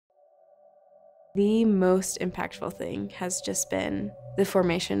The most impactful thing has just been the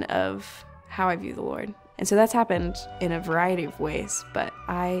formation of how I view the Lord. And so that's happened in a variety of ways, but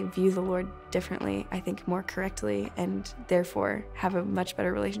I view the Lord differently, I think more correctly, and therefore have a much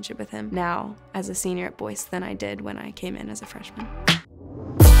better relationship with him now as a senior at Boyce than I did when I came in as a freshman.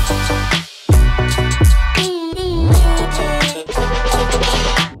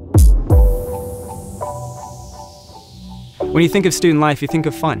 When you think of student life, you think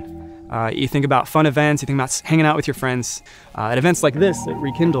of fun. You think about fun events, you think about hanging out with your friends. At events like this, at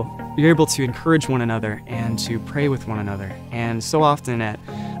Rekindle, you're able to encourage one another and to pray with one another. And so often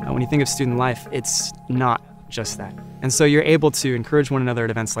when you think of student life, it's not just that. And so you're able to encourage one another at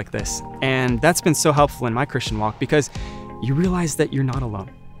events like this. And that's been so helpful in my Christian walk because you realize that you're not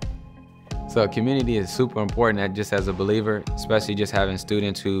alone. So community is super important just as a believer, especially just having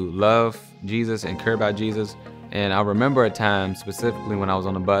students who love Jesus and care about Jesus. And I remember a time specifically when I was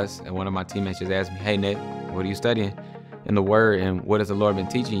on the bus and one of my teammates just asked me, "Hey Nick, what are you studying in the Word and what has the Lord been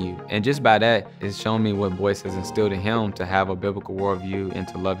teaching you?" And just by that, it's shown me what Boyce has instilled in him to have a biblical worldview and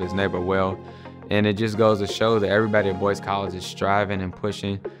to love his neighbor well. And it just goes to show that everybody at Boyce College is striving and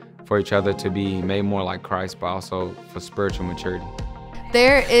pushing for each other to be made more like Christ, but also for spiritual maturity.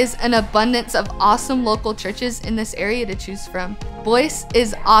 There is an abundance of awesome local churches in this area to choose from. Boyce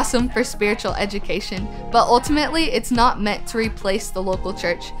is awesome for spiritual education, but ultimately it's not meant to replace the local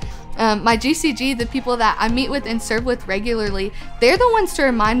church. My GCG, the people that I meet with and serve with regularly, they're the ones to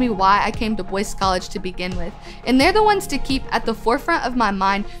remind me why I came to Boyce College to begin with. And they're the ones to keep at the forefront of my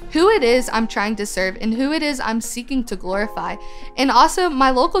mind who it is I'm trying to serve and who it is I'm seeking to glorify. And also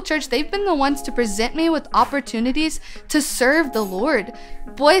my local church, they've been the ones to present me with opportunities to serve the Lord.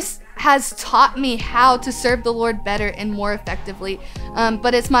 Boyce has taught me how to serve the Lord better and more effectively,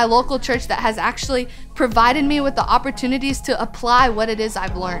 but it's my local church that has actually provided me with the opportunities to apply what it is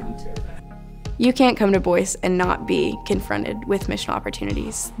I've learned. You can't come to Boyce and not be confronted with missional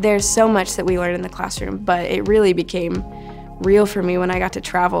opportunities. There's so much that we learn in the classroom, but it really became real for me when I got to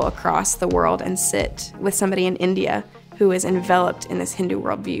travel across the world and sit with somebody in India who is enveloped in this Hindu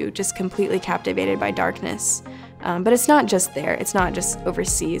worldview, just completely captivated by darkness. But it's not just there, it's not just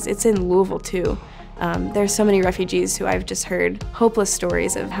overseas, it's in Louisville too. There's so many refugees who I've just heard hopeless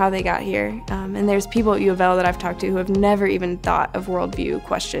stories of how they got here. And there's people at U of L that I've talked to who have never even thought of worldview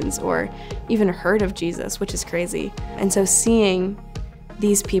questions or even heard of Jesus, which is crazy. And so seeing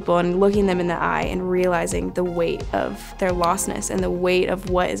these people and looking them in the eye and realizing the weight of their lostness and the weight of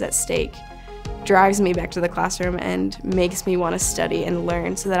what is at stake drives me back to the classroom and makes me want to study and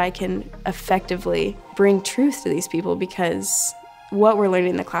learn so that I can effectively bring truth to these people, because what we're learning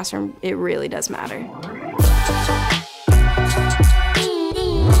in the classroom, it really does matter.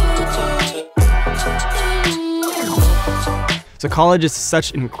 So college is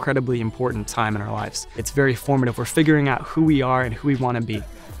such an incredibly important time in our lives. It's very formative. We're figuring out who we are and who we want to be.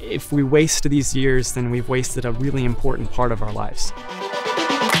 If we waste these years, then we've wasted a really important part of our lives.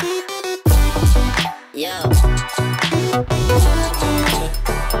 Yo.